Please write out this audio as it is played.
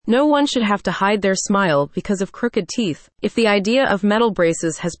No one should have to hide their smile because of crooked teeth. If the idea of metal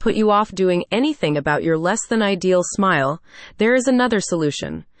braces has put you off doing anything about your less than ideal smile, there is another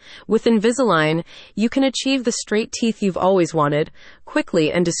solution. With Invisalign, you can achieve the straight teeth you've always wanted, quickly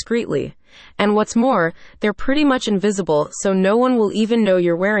and discreetly. And what's more, they're pretty much invisible, so no one will even know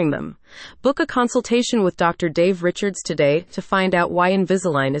you're wearing them. Book a consultation with Dr. Dave Richards today to find out why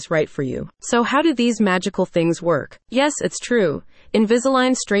Invisalign is right for you. So how do these magical things work? Yes, it's true.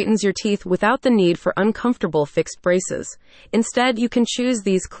 Invisalign straightens your teeth without the need for uncomfortable fixed braces. Instead, you can choose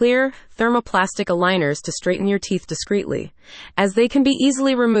these clear, thermoplastic aligners to straighten your teeth discreetly. As they can be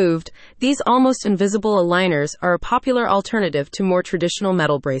easily removed, these almost invisible aligners are a popular alternative to more traditional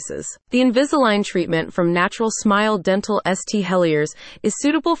metal braces. The Invisalign treatment from Natural Smile Dental St. Heliers is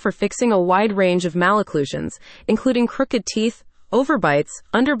suitable for fixing a wide range of malocclusions, including crooked teeth, overbites,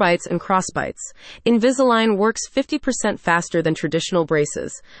 underbites, and crossbites. Invisalign works 50% faster than traditional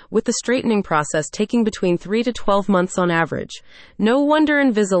braces, with the straightening process taking between 3 to 12 months on average. No wonder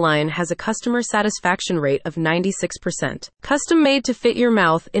Invisalign has a customer satisfaction rate of 96%. Custom made to fit your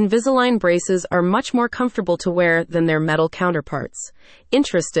mouth, Invisalign braces are much more comfortable to wear than their metal counterparts.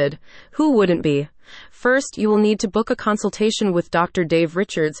 Interested? Who wouldn't be? First, you will need to book a consultation with Dr. Dave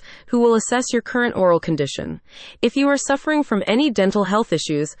Richards, who will assess your current oral condition. If you are suffering from any dental health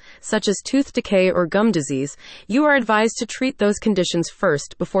issues, such as tooth decay or gum disease, you are advised to treat those conditions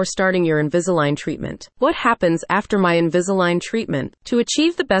first before starting your Invisalign treatment. What happens after my Invisalign treatment? To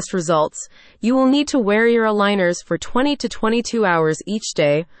achieve the best results, you will need to wear your aligners for 20 to 22 hours each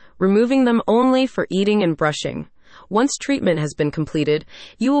day, removing them only for eating and brushing. Once treatment has been completed,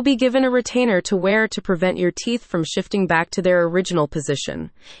 you will be given a retainer to wear to prevent your teeth from shifting back to their original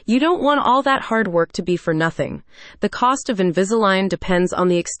position. You don't want all that hard work to be for nothing. The cost of Invisalign depends on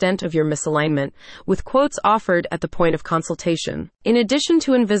the extent of your misalignment, with quotes offered at the point of consultation. In addition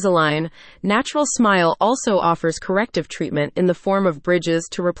to Invisalign, Natural Smile also offers corrective treatment in the form of bridges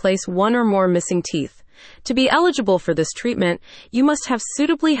to replace one or more missing teeth. To be eligible for this treatment, you must have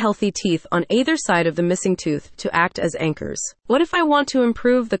suitably healthy teeth on either side of the missing tooth to act as anchors. What if I want to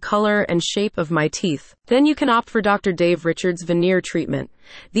improve the color and shape of my teeth? Then you can opt for Dr. Dave Richards' veneer treatment.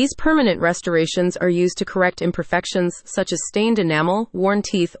 These permanent restorations are used to correct imperfections such as stained enamel, worn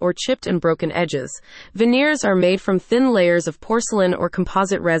teeth, or chipped and broken edges. Veneers are made from thin layers of porcelain or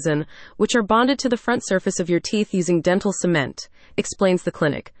composite resin, which are bonded to the front surface of your teeth using dental cement, explains the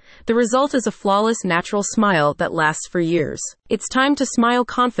clinic. The result is a flawless, natural smile that lasts for years. It's time to smile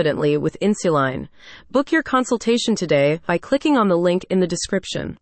confidently with Invisalign. Book your consultation today by clicking on the link in the description.